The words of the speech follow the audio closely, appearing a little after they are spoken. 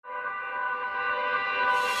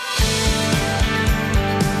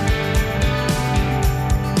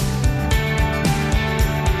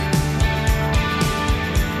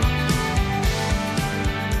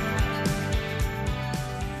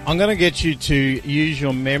I'm going to get you to use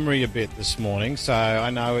your memory a bit this morning. So I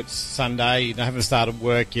know it's Sunday, you haven't started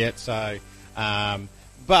work yet. So,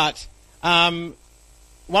 but one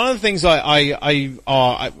of the things I'll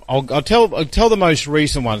tell the most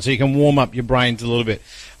recent one, so you can warm up your brains a little bit.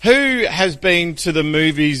 Who has been to the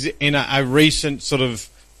movies in a recent sort of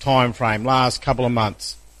time frame, last couple of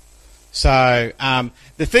months? So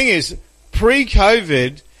the thing is,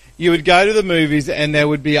 pre-COVID, you would go to the movies and there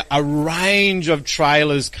would be a range of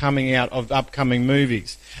trailers coming out of upcoming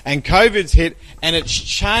movies. And COVID's hit and it's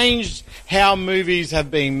changed how movies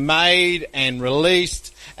have been made and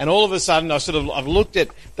released. And all of a sudden I've looked at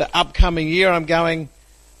the upcoming year and I'm going,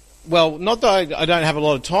 well, not that I don't have a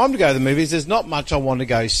lot of time to go to the movies, there's not much I want to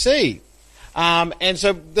go see. And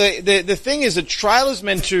so the thing is, the trailer's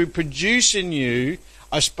meant to produce in you,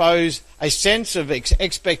 I suppose, a sense of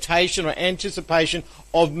expectation or anticipation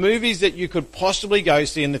of movies that you could possibly go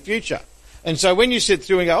see in the future. And so when you sit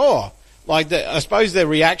through and go, I suppose their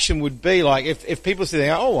reaction would be like, if people sit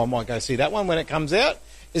there and go, I might go see that one when it comes out,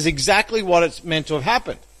 is exactly what it's meant to have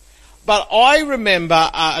happened. But I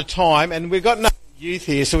remember a time, and we've got no youth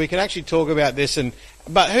here, so we can actually talk about this,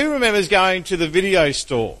 but who remembers going to the video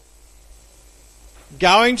store?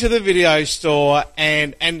 Going to the video store,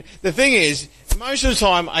 and the thing is, most of the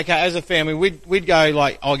time, okay, as a family, we'd go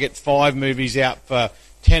like, I'll get 5 movies out for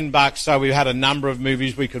 $10, so we had a number of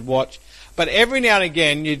movies we could watch. But every now and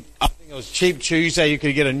again, I think it was Cheap Tuesday, you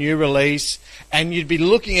could get a new release, and you'd be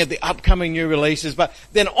looking at the upcoming new releases. But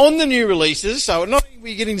then on the new releases, so not only were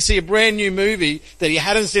you getting to see a brand new movie that you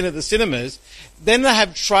hadn't seen at the cinemas, then they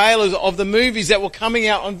have trailers of the movies that were coming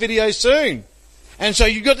out on video soon. And so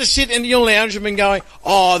you got to sit in your lounge room and going,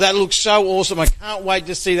 that looks so awesome. I can't wait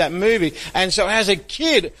to see that movie. And so as a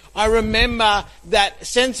kid, I remember that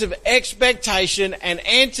sense of expectation and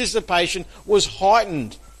anticipation was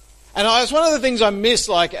heightened. And it's one of the things I miss.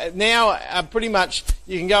 Like now, pretty much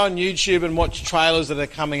you can go on YouTube and watch trailers that are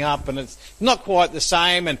coming up, and it's not quite the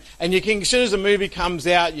same. And you can, as soon as the movie comes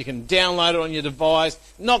out, you can download it on your device.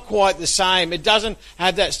 Not quite the same. It doesn't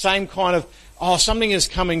have that same kind of, something is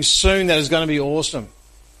coming soon that is going to be awesome.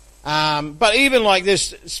 But even like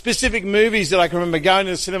there's specific movies that I can remember going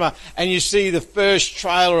to the cinema and you see the first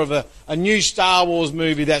trailer of a new Star Wars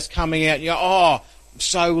movie that's coming out and you go, I'm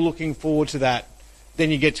so looking forward to that. Then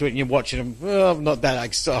you get to it and you watch it and, I'm not that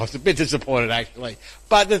excited. I was a bit disappointed actually.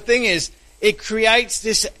 But the thing is, it creates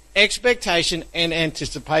this expectation and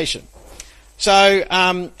anticipation. So,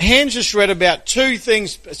 Hans just read about 2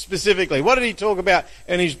 things specifically. What did he talk about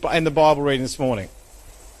in the Bible reading this morning?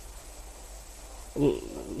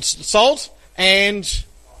 Salt and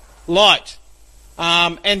light.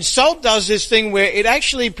 And salt does this thing where it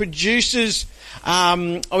actually produces,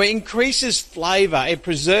 or increases flavour. It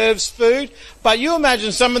preserves food. But you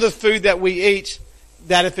imagine some of the food that we eat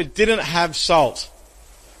that if it didn't have salt.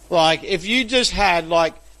 Like, if you just had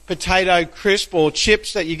like potato crisp or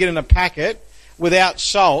chips that you get in a packet, without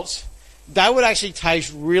salt, they would actually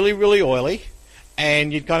taste really, really oily,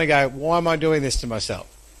 and you'd kind of go, why am I doing this to myself?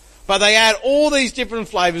 But they add all these different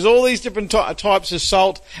flavours, all these different types of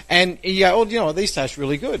salt, and you go, you know what, these taste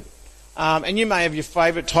really good. And you may have your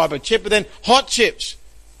favourite type of chip, but then hot chips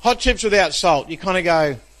without salt, you kind of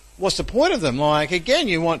go, what's the point of them? Like, again,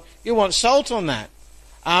 you want salt on that.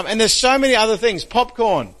 And there's so many other things.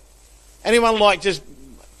 Popcorn. Anyone like just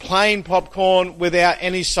plain popcorn without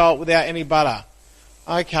any salt, without any butter?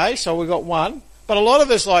 Okay, so we've got one. But a lot of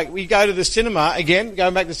us, like, we go to the cinema, again,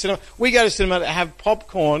 going back to the cinema, we go to cinema to have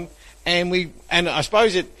popcorn, and I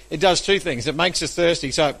suppose it does 2 things. It makes us thirsty,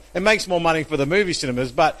 so it makes more money for the movie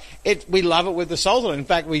cinemas, but we love it with the salt on it. In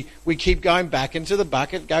fact, we keep going back into the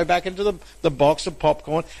bucket, go back into the box of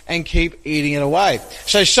popcorn, and keep eating it away.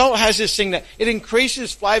 So salt has this thing that it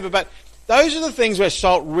increases flavour, but those are the things where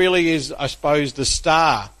salt really is, I suppose, the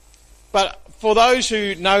star. But for those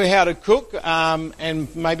who know how to cook,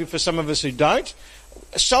 and maybe for some of us who don't,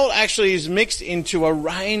 salt actually is mixed into a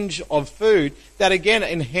range of food that, again,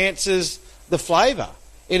 enhances the flavour.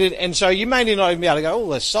 And so you may not even be able to go,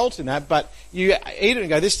 there's salt in that, but you eat it and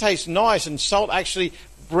go, this tastes nice, and salt actually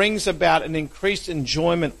brings about an increased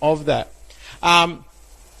enjoyment of that.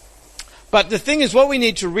 But the thing is, what we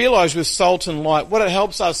need to realise with salt and light, what it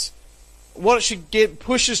helps us, what it should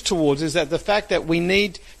push us towards is that the fact that we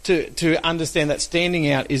need to understand that standing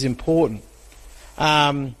out is important.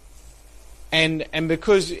 And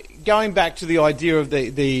because going back to the idea of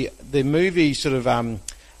the movie sort of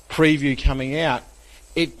preview coming out,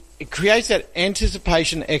 it creates that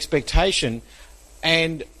anticipation, expectation,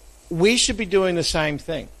 and we should be doing the same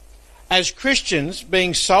thing. As Christians,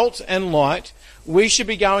 being salt and light, we should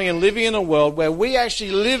be going and living in a world where we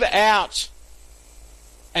actually live out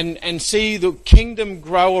and see the kingdom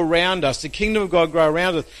grow around us, the kingdom of God grow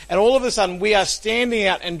around us. And all of a sudden we are standing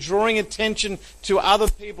out and drawing attention to other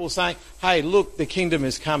people saying, hey, look, the kingdom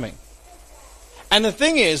is coming. And the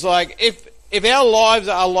thing is, like, if our lives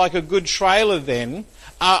are like a good trailer, then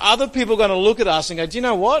are other people going to look at us and go, do you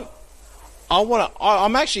know what?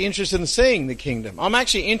 I'm actually interested in seeing the kingdom. I'm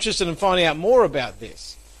actually interested in finding out more about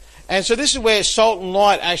this. And so this is where salt and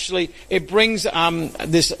light actually, it brings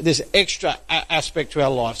this extra aspect to our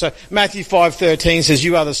life. So Matthew 5:13 says,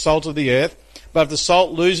 you are the salt of the earth, but if the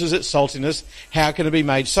salt loses its saltiness, how can it be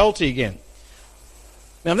made salty again?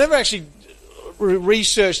 Now, I've never actually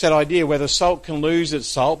researched that idea whether salt can lose its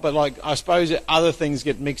salt, but like I suppose other things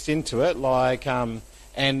get mixed into it, like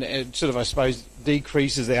and it sort of, I suppose,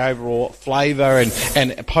 decreases the overall flavour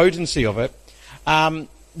and potency of it.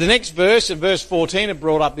 The next verse, in verse 14, it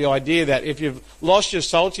brought up the idea that if you've lost your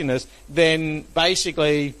saltiness, then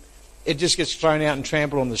basically it just gets thrown out and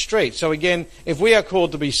trampled on the street. So again, if we are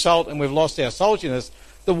called to be salt and we've lost our saltiness,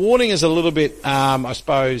 the warning is a little bit, I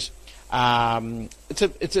suppose,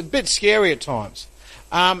 it's a bit scary at times.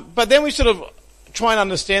 But then we sort of try and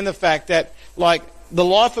understand the fact that, like, the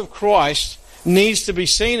life of Christ needs to be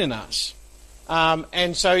seen in us.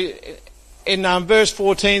 And so in verse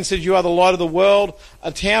 14 says, you are the light of the world.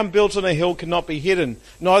 A town built on a hill cannot be hidden.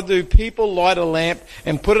 Neither do people light a lamp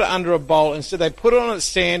and put it under a bowl. Instead, they put it on its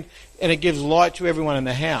stand and it gives light to everyone in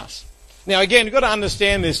the house. Now, again, you've got to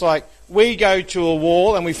understand this. Like, we go to a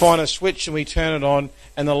wall and we find a switch and we turn it on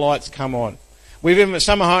and the lights come on.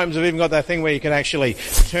 Some homes have even got that thing where you can actually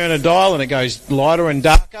turn a dial and it goes lighter and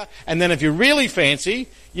darker. And then if you're really fancy,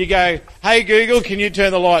 you go, hey Google, can you turn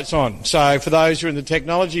the lights on? So for those who are in the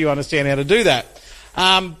technology, you understand how to do that.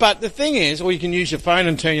 But the thing is, or you can use your phone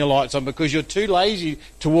and turn your lights on because you're too lazy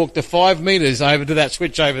to walk the 5 metres over to that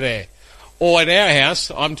switch over there. Or in our house,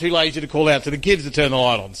 I'm too lazy to call out to the kids to turn the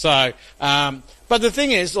light on. So, but the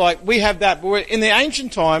thing is, like, we have that. But in the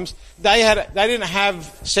ancient times, they didn't have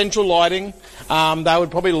central lighting. They would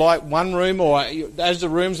probably light one room or as the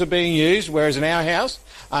rooms are being used, whereas in our house,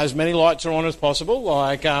 as many lights are on as possible.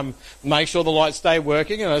 Like, make sure the lights stay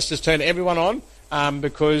working, and let's just turn everyone on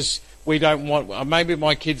because we don't want. Maybe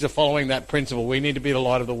my kids are following that principle. We need to be the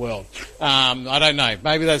light of the world. I don't know.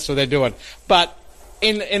 Maybe that's what they're doing. But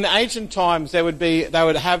in ancient times, they would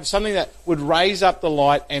have something that would raise up the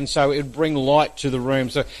light, and so it would bring light to the room,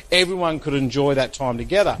 so everyone could enjoy that time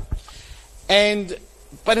together.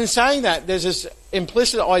 But in saying that, there's this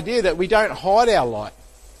implicit idea that we don't hide our light.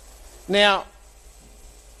 Now,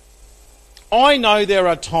 I know there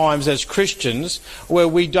are times as Christians where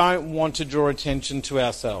we don't want to draw attention to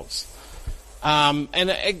ourselves.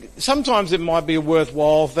 Sometimes it might be a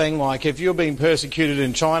worthwhile thing, like if you're being persecuted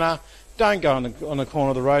in China, don't go on the corner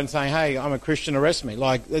of the road and say, hey, I'm a Christian, arrest me.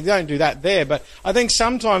 Like, they don't do that there. But I think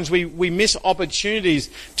sometimes we miss opportunities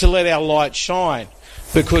to let our light shine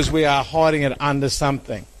because we are hiding it under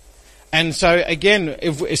something. And so, again,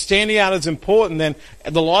 if standing out is important, then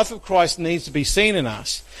the life of Christ needs to be seen in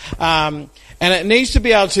us. And it needs to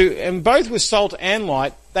be able to, and both with salt and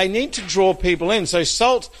light, they need to draw people in. So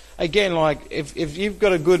salt, again, like if you've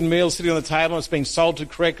got a good meal sitting on the table and it's been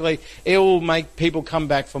salted correctly, it will make people come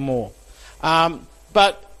back for more.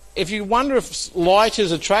 But if you wonder if light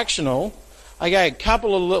is attractional, okay, a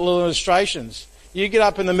couple of little illustrations. You get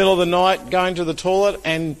up in the middle of the night, going to the toilet,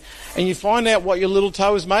 and you find out what your little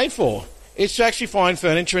toe is made for. It's to actually find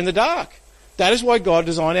furniture in the dark. That is why God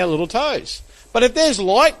designed our little toes. But if there's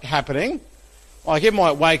light happening, like it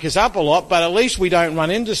might wake us up a lot, but at least we don't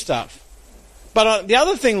run into stuff. But the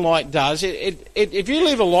other thing light does, if you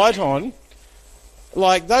leave a light on,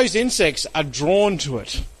 like those insects are drawn to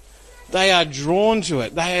it. They are drawn to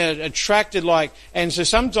it. They are attracted, and so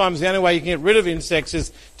sometimes the only way you can get rid of insects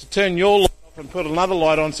is to turn your light off and put another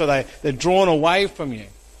light on so they're drawn away from you.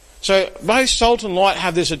 So both salt and light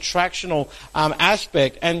have this attractional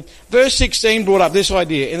aspect. And verse 16 brought up this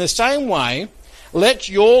idea. In the same way, let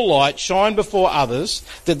your light shine before others,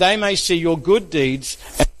 that they may see your good deeds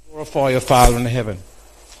and glorify your Father in heaven.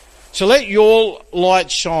 So let your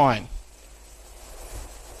light shine.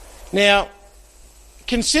 Now,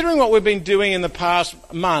 considering what we've been doing in the past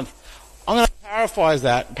month, I'm going to paraphrase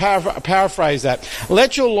that.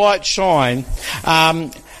 Let your light shine,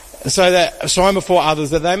 shine before others,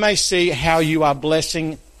 that they may see how you are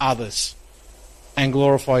blessing others and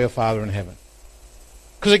glorify your Father in heaven.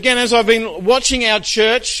 Because again, as I've been watching our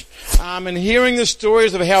church and hearing the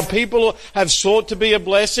stories of how people have sought to be a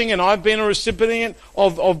blessing, and I've been a recipient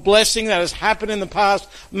of blessing that has happened in the past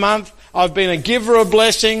month, I've been a giver of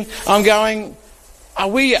blessing, I'm going, are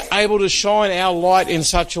we able to shine our light in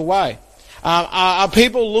such a way? Are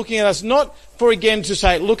people looking at us not for, again, to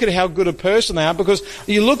say, look at how good a person they are, because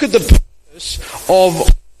you look at the purpose of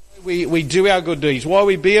we do our good deeds, why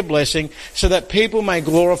we be a blessing, so that people may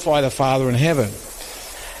glorify the Father in heaven.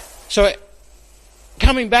 So,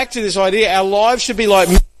 coming back to this idea, our lives should be like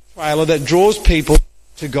a trailer that draws people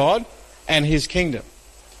to God and His kingdom.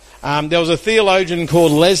 There was a theologian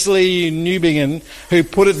called Leslie Newbigin who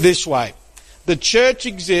put it this way: the church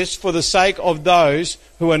exists for the sake of those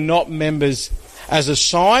who are not members, as a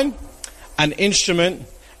sign, an instrument,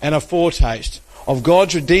 and a foretaste of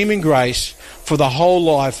God's redeeming grace for the whole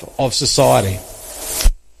life of society.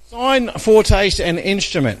 Sign, foretaste, and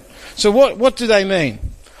instrument. So what do they mean?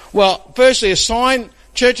 Well, firstly, a sign.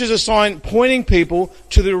 Church is a sign pointing people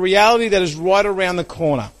to the reality that is right around the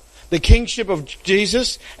corner: the kingship of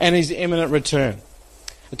Jesus and His imminent return.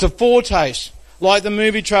 It's a foretaste. Like the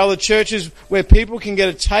movie trailer, church is where people can get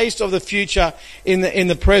a taste of the future in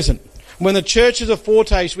the present. When the church is a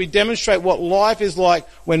foretaste, we demonstrate what life is like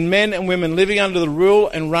when men and women living under the rule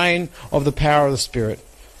and reign of the power of the Spirit.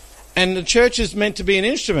 And the church is meant to be an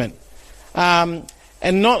instrument, and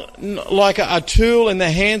not like a tool in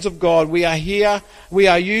the hands of God. We are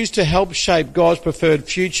used to help shape God's preferred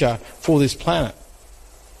future for this planet.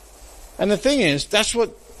 And the thing is, that's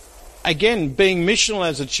what, again, being missional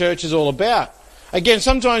as a church is all about. Again,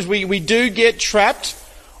 sometimes we do get trapped,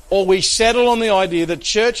 or we settle on the idea that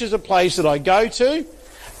church is a place that I go to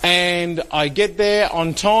and I get there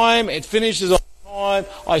on time, it finishes on time,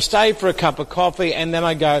 I stay for a cup of coffee, and then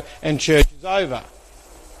I go and church is over.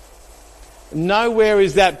 Nowhere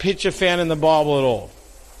is that picture found in the Bible at all.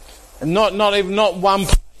 Not one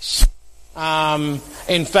place.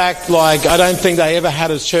 In fact, I don't think they ever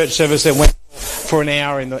had a church service that went for an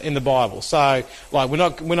hour in the Bible. So, we're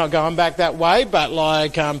not going back that way, but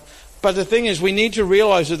but the thing is, we need to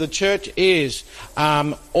realise that the church is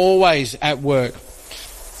always at work.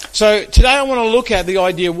 So today I want to look at the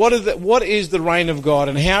idea, what is the reign of God,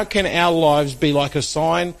 and how can our lives be like a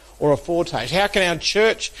sign or a foretaste? How can our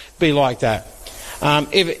church be like that?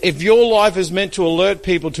 If your life is meant to alert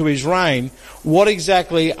people to His reign, what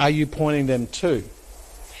exactly are you pointing them to?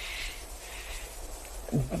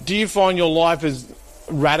 Do you find your life is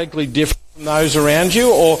radically different from those around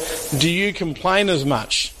you, or do you complain as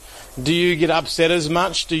much? Do you get upset as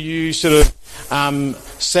much? Do you sort of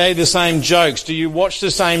say the same jokes? Do you watch the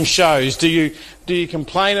same shows? Do you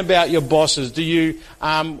complain about your bosses? Do you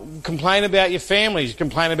complain about your families?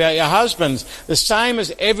 Complain about your husbands? The same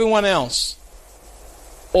as everyone else?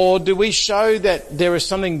 Or do we show that there is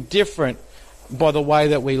something different by the way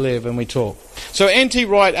that we live and we talk? So N.T.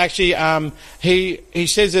 Wright actually, he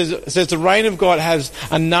says the reign of God has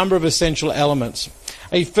a number of essential elements.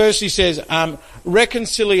 He firstly says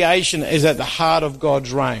reconciliation is at the heart of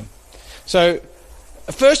God's reign. So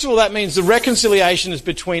first of all, that means the reconciliation is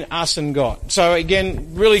between us and God. So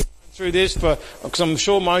again, really through this, because I'm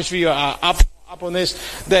sure most of you are up on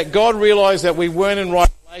this, that God realised that we weren't in right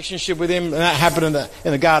relationship with Him, and that happened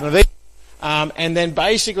in the Garden of Eden. And then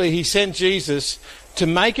basically He sent Jesus to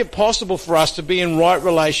make it possible for us to be in right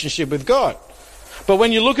relationship with God. But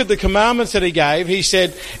when you look at the commandments that He gave, He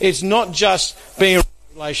said it's not just being in right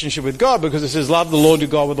relationship with God, because it says love the Lord your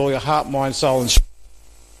God with all your heart, mind, soul and strength.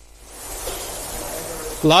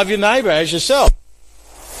 Love your neighbour as yourself.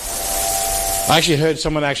 I actually heard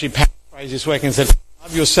someone actually paraphrase this week and said,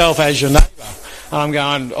 love yourself as your neighbour. And I'm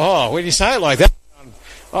going, oh, when you say it like that,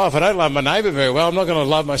 oh, if I don't love my neighbour very well, I'm not going to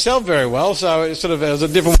love myself very well. So it was a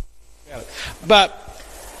different way about it. But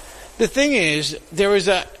the thing is, there is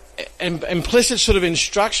an implicit sort of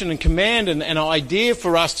instruction and command and an idea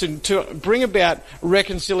for us to bring about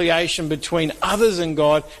reconciliation between others and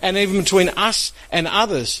God, and even between us and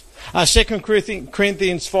others. 2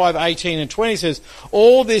 Corinthians 5:18 and 20 says,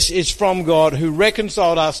 all this is from God, who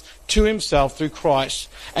reconciled us to Himself through Christ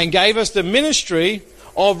and gave us the ministry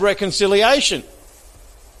of reconciliation.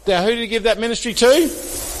 Now, who did He give that ministry to?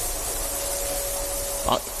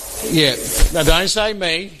 Yeah. Now, don't say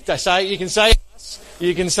me. You can say us.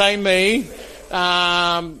 You can say me.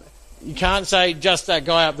 You can't say just that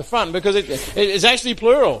guy up the front, because it's actually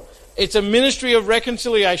plural. It's a ministry of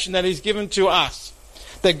reconciliation that is given to us.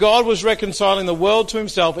 That God was reconciling the world to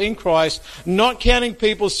Himself in Christ, not counting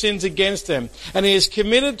people's sins against them. And He has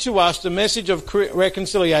committed to us the message of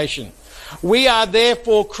reconciliation. We are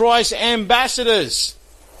therefore Christ's ambassadors,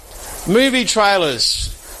 movie trailers,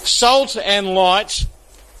 salt and light,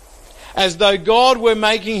 as though God were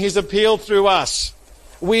making His appeal through us.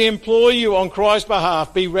 We implore you on Christ's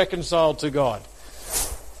behalf, be reconciled to God.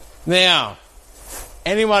 Now,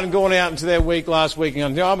 anyone gone out into their week last week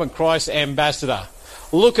and gone, I'm a Christ ambassador.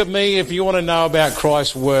 look at me if you want to know about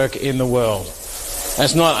Christ's work in the world.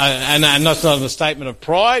 That's not, and that's not a statement of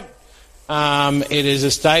pride. It is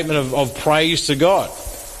a statement of praise to God.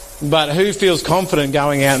 But who feels confident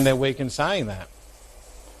going out in their week and saying that?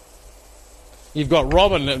 You've got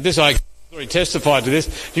Robin, I already testified to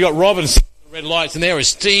this, you've got Robin sitting at the red lights and there is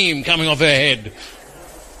steam coming off her head.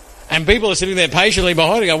 And people are sitting there patiently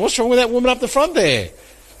behind her going, what's wrong with that woman up the front there?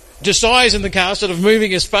 Josiah's in the car, sort of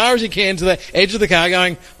moving as far as he can to the edge of the car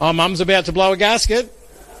going, oh, Mum's about to blow a gasket.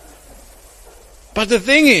 But the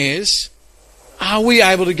thing is, are we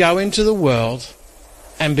able to go into the world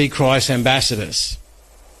and be Christ's ambassadors?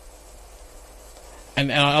 And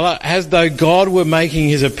as though God were making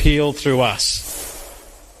his appeal through us.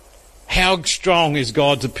 How strong is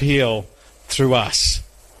God's appeal through us?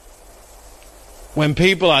 When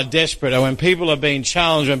people are desperate, or when people are being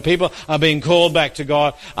challenged, when people are being called back to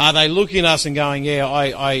God, are they looking at us and going, yeah,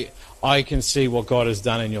 I can see what God has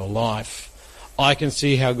done in your life. I can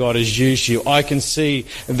see how God has used you. I can see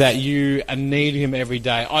that you need him every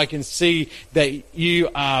day. I can see that you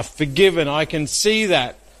are forgiven. I can see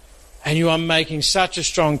that. And you are making such a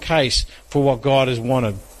strong case for what God has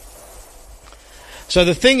wanted. So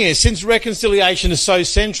the thing is, since reconciliation is so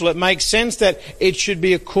central, it makes sense that it should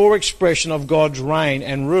be a core expression of God's reign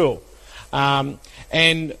and rule. And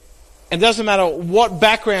it doesn't matter what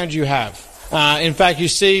background you have. In fact, you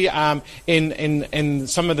see in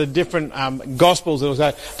some of the different Gospels,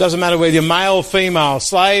 it doesn't matter whether you're male or female,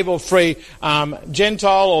 slave or free,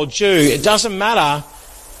 Gentile or Jew. It doesn't matter.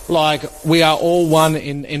 Like, we are all one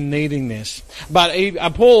in needing this. But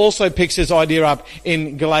Paul also picks this idea up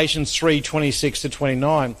in Galatians 3:26 to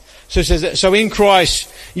 29. So it says, so in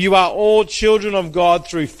Christ you are all children of God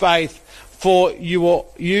through faith, for you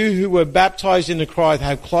who were baptized into Christ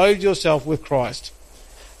have clothed yourself with Christ.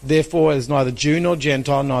 Therefore, is neither Jew nor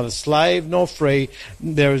Gentile, neither slave nor free,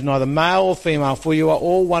 there is neither male or female, for you are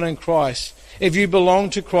all one in Christ. If you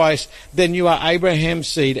belong to Christ, then you are Abraham's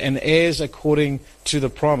seed and heirs according to the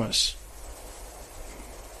promise.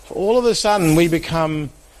 So all of a sudden, we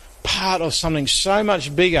become part of something so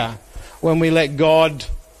much bigger when we let God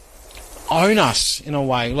own us in a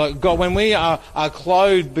way. Like God, when we are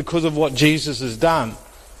clothed because of what Jesus has done,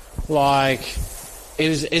 like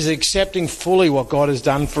it is accepting fully what God has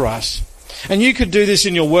done for us. And you could do this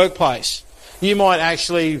in your workplace. You might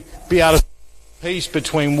actually be able to peace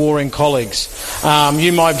between warring colleagues.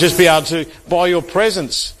 You might just be able to, by your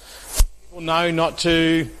presence, people know not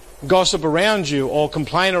to gossip around you or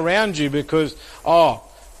complain around you because,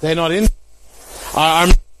 they're not in. I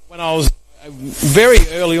remember when I was very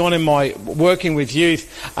early on in my working with youth,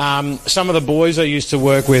 some of the boys I used to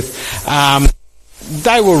work with,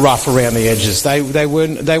 they were rough around the edges. They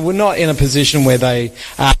were not in a position where they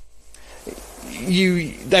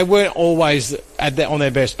weren't always on their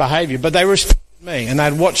best behaviour, but they respected me and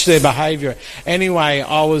they'd watch their behaviour. Anyway,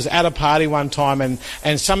 I was at a party one time and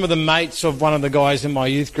some of the mates of one of the guys in my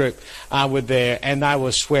youth group were there, and they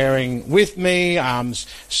were swearing with me,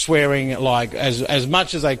 swearing like as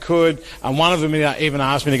much as they could. And one of them even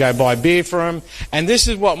asked me to go buy beer for him. And this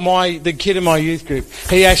is what the kid in my youth group,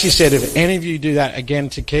 he actually said, if any of you do that again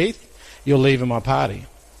to Keith, you're leaving my party.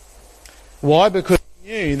 Why? Because I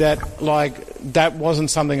knew that that wasn't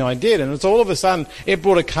something I did, and it's all of a sudden it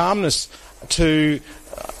brought a calmness to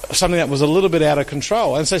something that was a little bit out of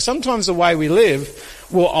control. And so sometimes the way we live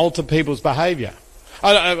will alter people's behaviour.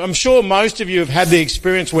 I'm sure most of you have had the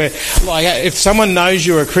experience where, like, if someone knows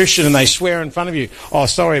you're a Christian and they swear in front of you, oh,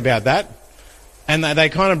 sorry about that, and they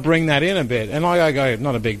kind of bring that in a bit, and I go,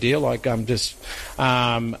 not a big deal,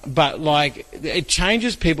 but like, it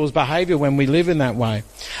changes people's behaviour when we live in that way.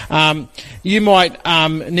 You might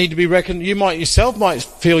need to be you might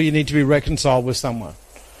feel you need to be reconciled with someone.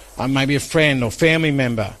 Maybe a friend or family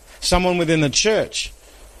member, someone within the church.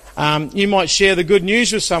 You might share the good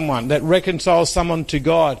news with someone that reconciles someone to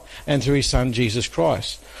God and to his Son, Jesus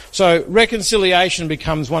Christ. So reconciliation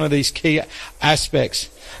becomes one of these key aspects.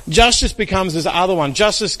 Justice becomes this other one.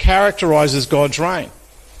 Justice characterises God's reign.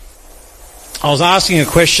 I was asking a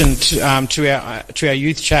question to our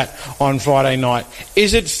youth chat on Friday night.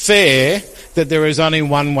 Is it fair that there is only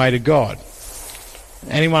one way to God?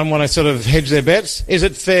 Anyone want to sort of hedge their bets? Is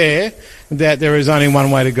it fair that there is only one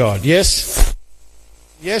way to God? Yes?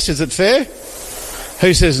 Yes, is it fair?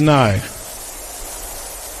 Who says no?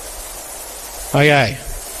 Okay.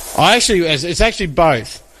 It's actually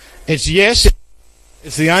both. It's yes,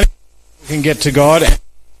 it's the only way we can get to God. And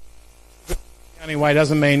the only way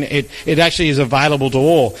doesn't mean it actually is available to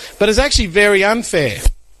all. But it's actually very unfair.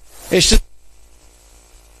 It's just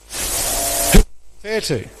who is it fair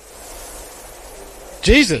to?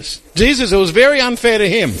 Jesus. Jesus, it was very unfair to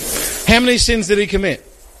him. How many sins did he commit?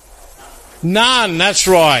 None, that's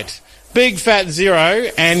right. Big fat zero,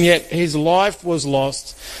 and yet his life was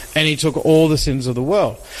lost and he took all the sins of the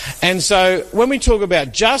world. And so when we talk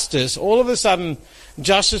about justice, all of a sudden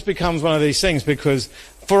justice becomes one of these things, because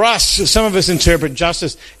for us, some of us interpret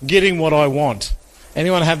justice getting what I want.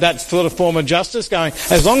 Anyone have that sort of form of justice going,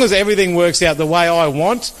 as long as everything works out the way I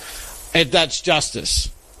want, that's justice.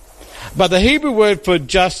 But the Hebrew word for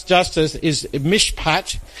justice is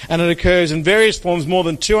mishpat, and it occurs in various forms more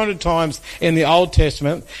than 200 times in the Old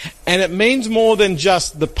Testament. And it means more than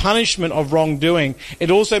just the punishment of wrongdoing. It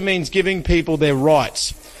also means giving people their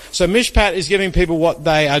rights. So mishpat is giving people what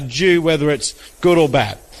they are due, whether it's good or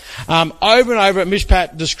bad. Over and over,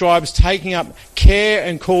 Mishpat describes taking up care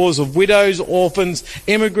and cause of widows, orphans,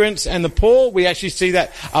 immigrants, and the poor. We actually see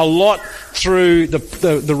that a lot through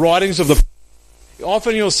the writings of the.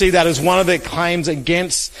 Often you'll see that as one of their claims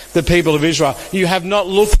against the people of Israel. You have not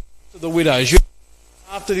looked after the widows. You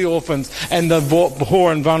have after the orphans and the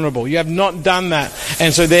poor and vulnerable. You have not done that,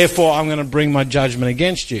 and so therefore I'm going to bring my judgment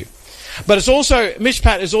against you. But it's also,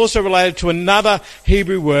 mishpat is also related to another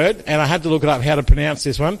Hebrew word, and I had to look it up how to pronounce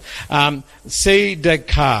this one,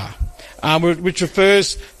 tzedakah, which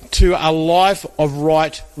refers to a life of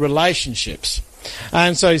right relationships.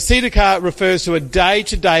 And so tzedakah refers to a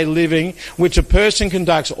day-to-day living which a person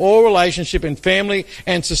conducts all relationship in family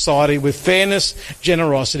and society with fairness,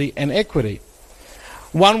 generosity and equity.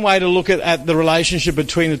 One way to look at the relationship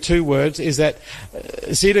between the two words is that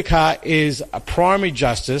tzedakah is a primary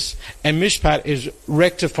justice and mishpat is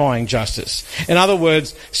rectifying justice. In other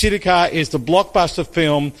words, tzedakah is the blockbuster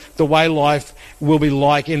film, the way life will be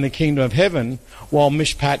like in the kingdom of heaven, while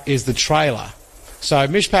mishpat is the trailer. So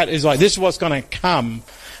mishpat is like, this is what's going to come.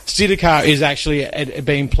 Tzedakah is actually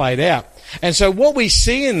being played out. And so what we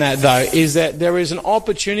see in that, though, is that there is an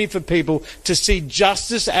opportunity for people to see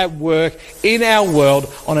justice at work in our world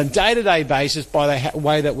on a day-to-day basis by the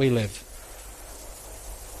way that we live.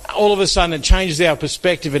 All of a sudden it changes our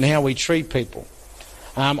perspective in how we treat people.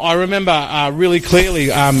 I remember really clearly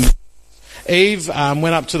Eve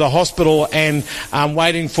went up to the hospital and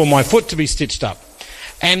waiting for my foot to be stitched up.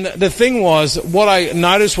 And the thing was, what I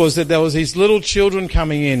noticed was that there was these little children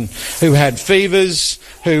coming in who had fevers,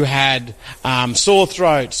 who had sore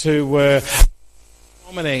throats, who were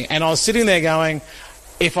vomiting. And I was sitting there going,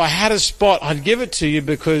 if I had a spot, I'd give it to you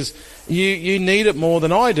because you need it more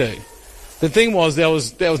than I do. The thing was, there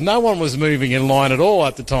was no one was moving in line at all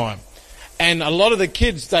at the time. And a lot of the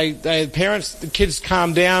kids, the kids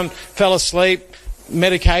calmed down, fell asleep,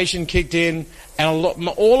 medication kicked in, and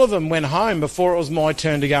all of them went home before it was my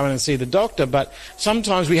turn to go in and see the doctor. But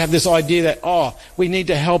sometimes we have this idea that, we need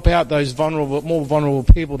to help out those more vulnerable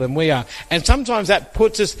people than we are. And sometimes that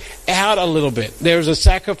puts us out a little bit. There is a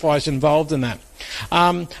sacrifice involved in that.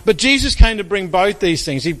 But Jesus came to bring both these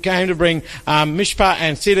things. He came to bring mishpat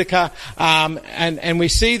and tzedakah, and we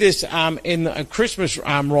see this in a Christmas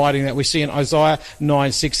writing that we see in Isaiah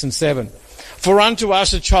 9, 6 and 7. For unto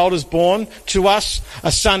us a child is born, to us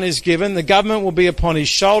a son is given, the government will be upon his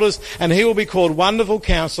shoulders, and he will be called Wonderful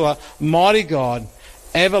Counselor, Mighty God,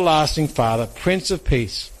 Everlasting Father, Prince of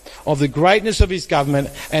Peace. Of the greatness of his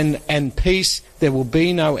government and peace there will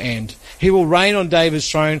be no end. He will reign on David's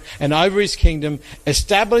throne and over his kingdom,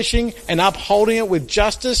 establishing and upholding it with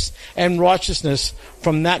justice and righteousness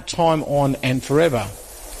from that time on and forever.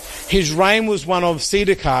 His reign was one of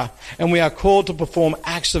tzedakah, and we are called to perform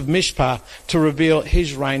acts of mishpat to reveal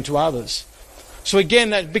his reign to others. So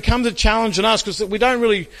again, that becomes a challenge on us because we don't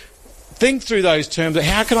really think through those terms.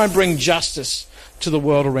 How can I bring justice to the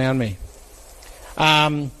world around me?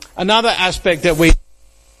 Another aspect that we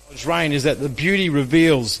God's reign is that the beauty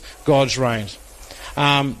reveals God's reign.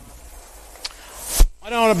 I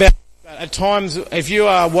don't know about at times if you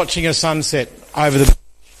are watching a sunset over the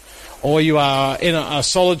or you are in a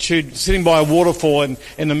solitude, sitting by a waterfall in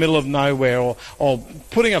the middle of nowhere, or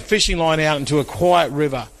putting a fishing line out into a quiet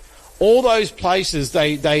river. All those places,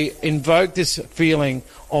 they invoke this feeling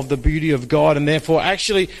of the beauty of God, and therefore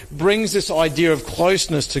actually brings this idea of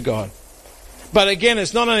closeness to God. But again,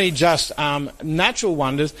 it's not only just natural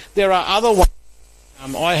wonders. There are other wonders.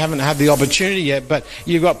 I haven't had the opportunity yet, but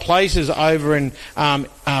you've got places over in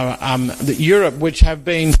Europe which have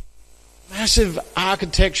been massive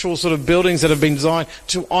architectural sort of buildings that have been designed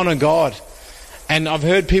to honour God. And I've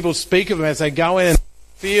heard people speak of them as they go in and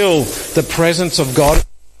feel the presence of God.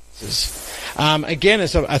 Again,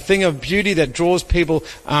 it's a thing of beauty that draws people,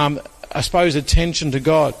 I suppose, attention to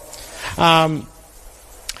God.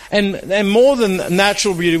 And more than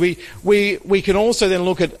natural beauty, we can also then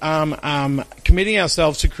look at committing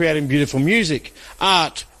ourselves to creating beautiful music,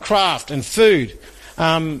 art, craft, and food.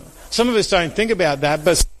 Some of us don't think about that,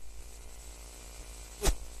 but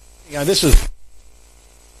this was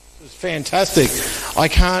fantastic.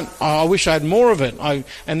 I wish I had more of it.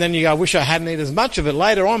 And then I wish I hadn't eaten as much of it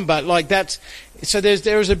later on. But so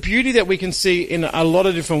there is a beauty that we can see in a lot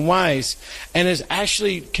of different ways, and it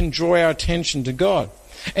actually can draw our attention to God.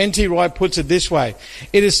 N.T. Wright puts it this way: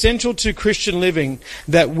 it is central to Christian living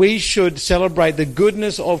that we should celebrate the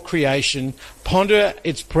goodness of creation, ponder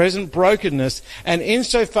its present brokenness, and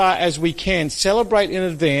insofar as we can, celebrate in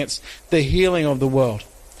advance the healing of the world.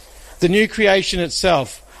 The new creation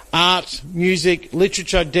itself, art, music,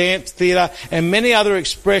 literature, dance, theatre, and many other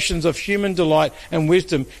expressions of human delight and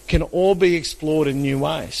wisdom can all be explored in new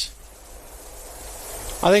ways.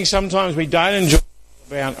 I think sometimes we don't enjoy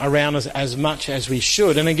around us as much as we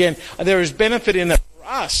should. And again, there is benefit in it for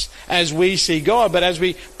us as we see God, but as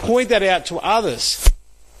we point that out to others,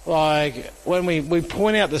 like when we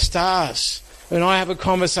point out the stars, when I have a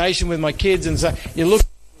conversation with my kids and say, you look at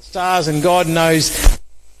the stars and God knows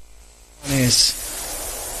what is.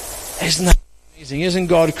 Isn't that amazing? Isn't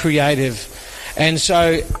God creative? And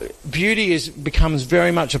so beauty becomes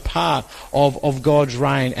very much a part of God's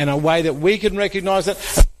reign, and a way that we can recognise it,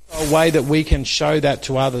 a way that we can show that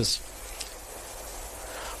to others.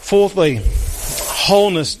 Fourthly,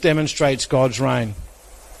 wholeness demonstrates God's reign.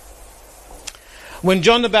 When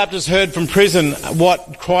John the Baptist heard from prison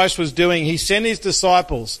what Christ was doing, he sent his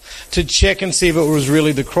disciples to check and see if it was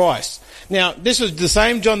really the Christ. Now, this was the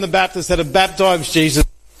same John the Baptist that had baptized Jesus,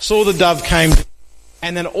 saw the dove came,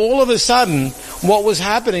 and then all of a sudden, what was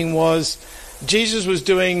happening was Jesus was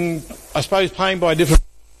doing, I suppose, playing by a different.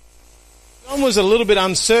 John was a little bit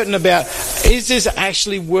uncertain about, is this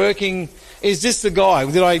actually working? Is this the guy?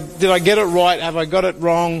 Did I get it right? Have I got it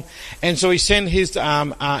wrong? And so he sent his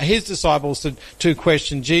disciples to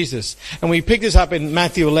question Jesus. And we pick this up in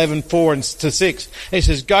Matthew 11:4-6. It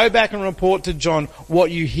says, "Go back and report to John what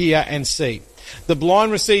you hear and see. The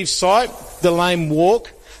blind receive sight, the lame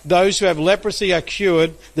walk, those who have leprosy are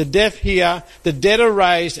cured, the deaf hear, the dead are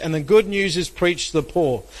raised, and the good news is preached to the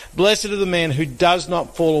poor. Blessed are the man who does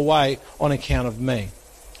not fall away on account of me."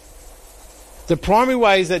 The primary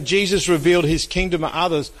ways that Jesus revealed his kingdom to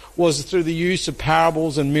others was through the use of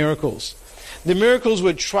parables and miracles. The miracles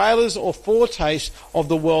were trailers or foretastes of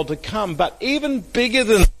the world to come, but even bigger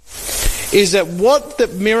than that is that what the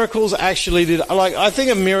miracles actually did. Like, I think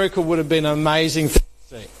a miracle would have been an amazing thing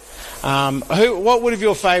to see. What would have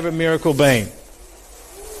your favourite miracle been?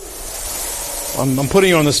 I'm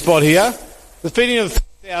putting you on the spot here. The feeding of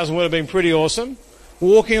 3,000 would have been pretty awesome.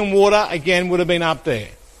 Walking on water, again, would have been up there.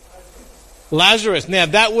 Lazarus, now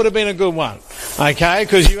that would have been a good one, okay,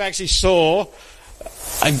 because you actually saw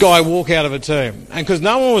a guy walk out of a tomb, and because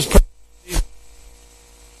no one was for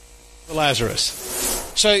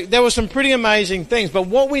Lazarus. So there were some pretty amazing things, but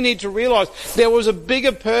what we need to realise, there was a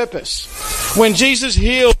bigger purpose. When Jesus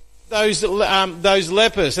healed those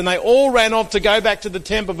lepers, and they all ran off to go back to the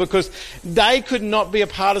temple because they could not be a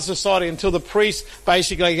part of society until the priest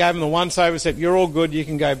basically gave them the once over and said, "You're all good, you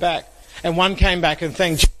can go back." And one came back and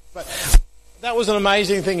thanked Jesus. But that was an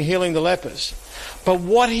amazing thing, healing the lepers. But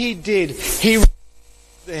what he did, he restored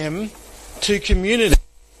them to community.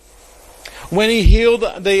 When he healed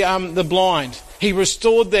the blind, he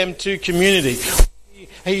restored them to community.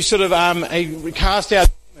 He sort of he cast out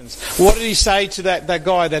demons. What did he say to that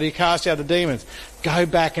guy that he cast out the demons? Go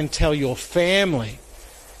back and tell your family.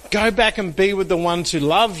 Go back and be with the ones who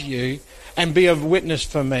love you and be a witness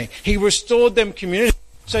for me. He restored them community.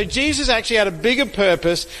 So Jesus actually had a bigger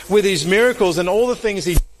purpose with his miracles and all the things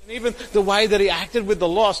he did, and even the way that he acted with the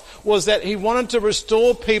lost, was that he wanted to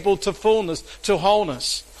restore people to fullness, to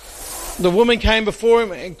wholeness. The woman came before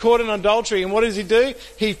him and caught in adultery, and what does he do?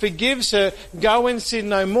 He forgives her, go and sin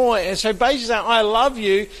no more. And so basically saying, I love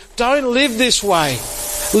you, don't live this way.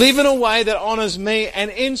 Live in a way that honours me, and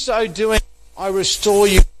in so doing, I restore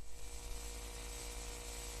you.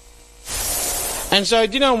 And so,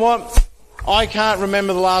 do you know what? I can't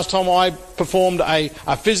remember the last time I performed a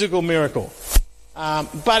physical miracle.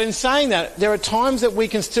 But in saying that, there are times that we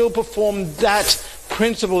can still perform that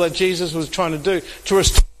principle that Jesus was trying to do, to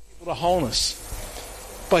restore people to wholeness.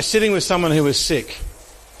 By sitting with someone who is sick.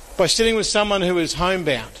 By sitting with someone who is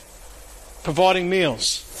homebound. Providing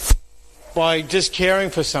meals. By just caring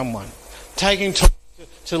for someone. Taking time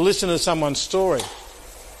to listen to someone's story.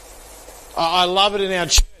 I love it in our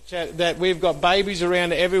church that we've got babies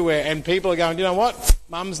around everywhere, and people are going, you know what?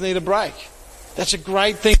 Mums need a break. That's a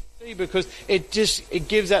great thing to see, because it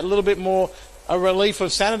gives that little bit more a relief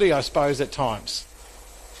of sanity, I suppose, at times.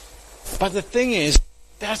 But the thing is,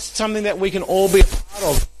 that's something that we can all be a part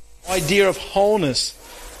of. The idea of wholeness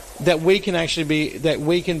that we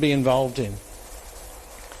can be involved in.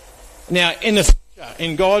 Now, in the future,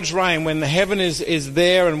 in God's reign, when the heaven is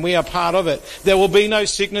there and we are part of it, there will be no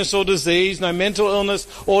sickness or disease, no mental illness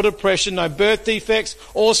or depression, no birth defects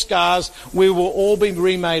or scars. We will all be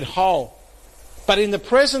remade whole. But in the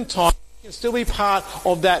present time, we can still be part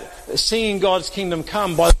of that seeing God's kingdom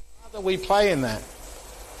come by the part that we play in that.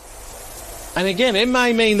 And again, it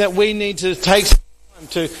may mean that we need to take some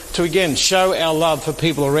time to again show our love for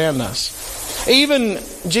people around us.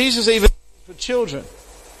 Jesus even for children.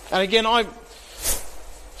 And again,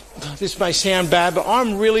 this may sound bad, but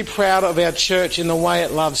I'm really proud of our church in the way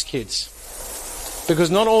it loves kids.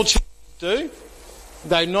 Because not all churches do.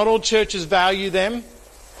 Not all churches value them.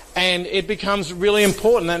 And it becomes really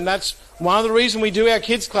important. And that's one of the reasons we do our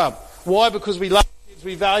kids club. Why? Because we love kids,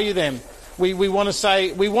 we value them. We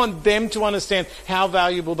want them to understand how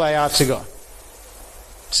valuable they are to God.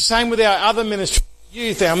 It's the same with our other ministries,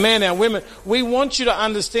 youth, our men, our women. We want you to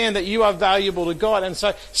understand that you are valuable to God. And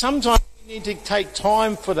so sometimes we need to take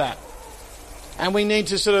time for that. And we need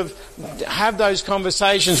to sort of have those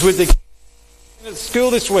conversations with the kids at school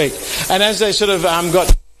this week. And as they sort of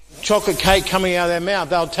got chocolate cake coming out of their mouth,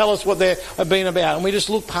 they'll tell us what they've been about. And we just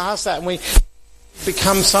look past that and we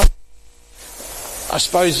become something. I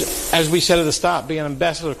suppose, as we said at the start, be an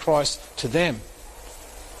ambassador of Christ to them.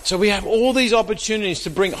 So we have all these opportunities to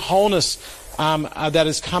bring wholeness that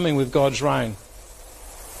is coming with God's reign.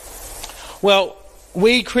 Well,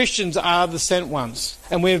 we Christians are the sent ones.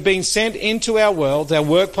 And we have been sent into our world, our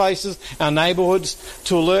workplaces, our neighbourhoods,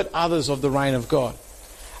 to alert others of the reign of God.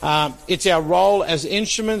 It's our role as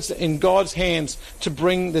instruments in God's hands to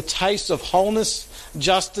bring the taste of wholeness,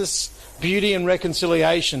 justice, beauty and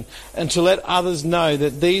reconciliation, and to let others know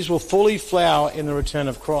that these will fully flower in the return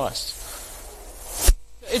of Christ.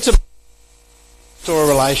 It's a story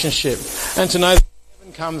relationship, and to know that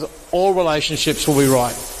when heaven comes, all relationships will be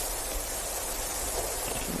right.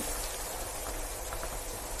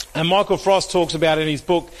 And Michael Frost talks about in his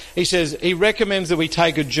book, he says he recommends that we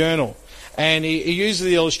take a journal, and he uses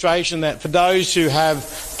the illustration that for those who have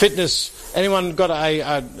fitness, anyone got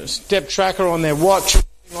a step tracker on their watch,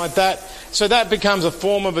 like that. So that becomes a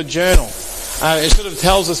form of a journal. It sort of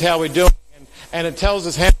tells us how we're doing, and it tells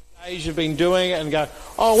us how many days you've been doing it, and go,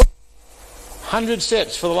 100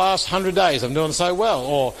 steps for the last 100 days. I'm doing so well,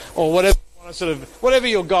 or whatever. Whatever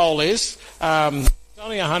your goal is. It's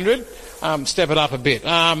only 100. Step it up a bit.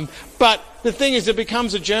 But the thing is, it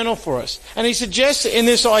becomes a journal for us, and he suggests in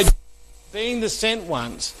this idea, being the sent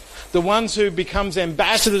ones, the ones who becomes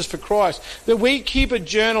ambassadors for Christ, that we keep a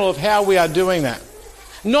journal of how we are doing that.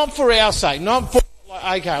 Not for our sake, not for,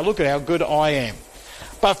 okay, look at how good I am.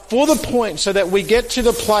 But for the point so that we get to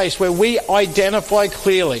the place where we identify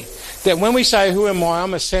clearly that when we say, who am I?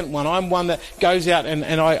 I'm a sent one. I'm one that goes out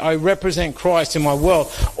and I represent Christ in my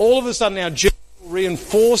world. All of a sudden our journal will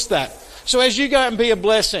reinforce that. So as you go out and be a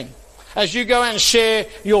blessing, as you go out and share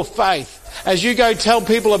your faith, as you go tell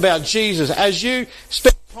people about Jesus, as you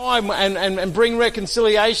spend time and bring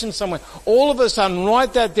reconciliation somewhere, all of a sudden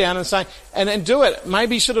write that down and say, and do it.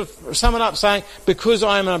 Maybe sort of sum it up saying, because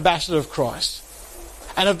I am an ambassador of Christ.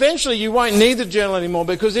 And eventually you won't need the journal anymore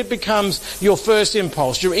because it becomes your first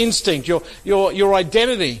impulse, your instinct, your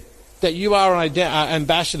identity that you are an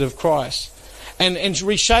ambassador of Christ. And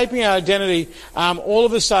reshaping our identity, all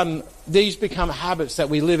of a sudden these become habits that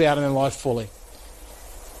we live out in our life fully.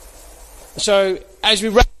 So as we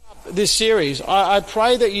wrap up this series, I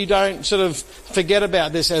pray that you don't sort of forget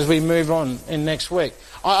about this as we move on in next week.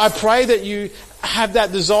 I pray that you have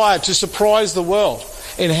that desire to surprise the world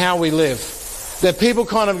in how we live. That people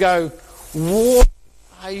kind of go, what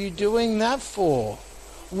are you doing that for?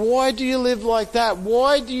 Why do you live like that?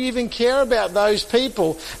 Why do you even care about those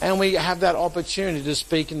people? And we have that opportunity to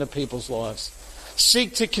speak into people's lives.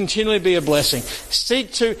 Seek to continually be a blessing.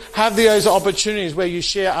 Seek to have those opportunities where you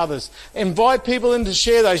share others. Invite people in to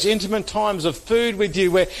share those intimate times of food with you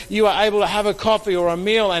where you are able to have a coffee or a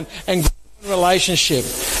meal and grow a relationship.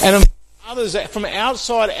 And invite others from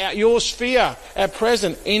outside your sphere at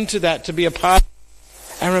present into that to be a part of it.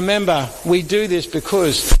 And remember, we do this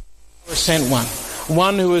because we're sent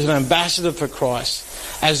one who is an ambassador for Christ,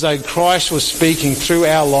 as though Christ was speaking through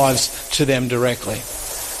our lives to them directly.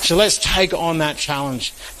 So let's take on that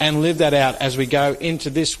challenge and live that out as we go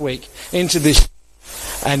into this week, into this,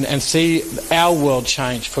 and see our world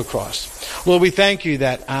change for Christ. Lord, we thank you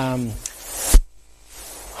that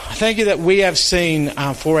we have seen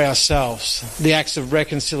for ourselves the acts of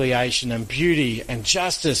reconciliation and beauty and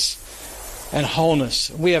justice and wholeness.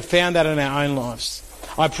 We have found that in our own lives.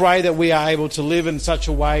 I pray that we are able to live in such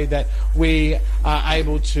a way that we are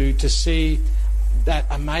able to see that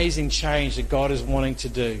amazing change that God is wanting to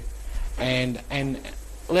do. And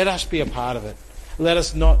let us be a part of it. Let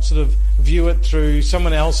us not sort of view it through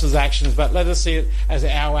someone else's actions, but let us see it as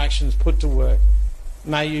our actions put to work.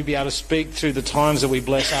 May you be able to speak through the times that we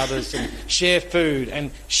bless others and share food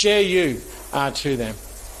and share you to them.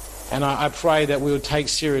 And I pray that we would take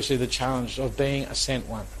seriously the challenge of being a sent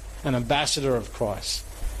one, an ambassador of Christ.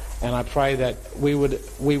 And I pray that we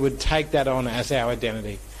would take that on as our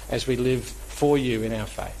identity as we live for you in our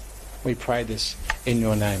faith. We pray this in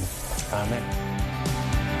your name. Amen.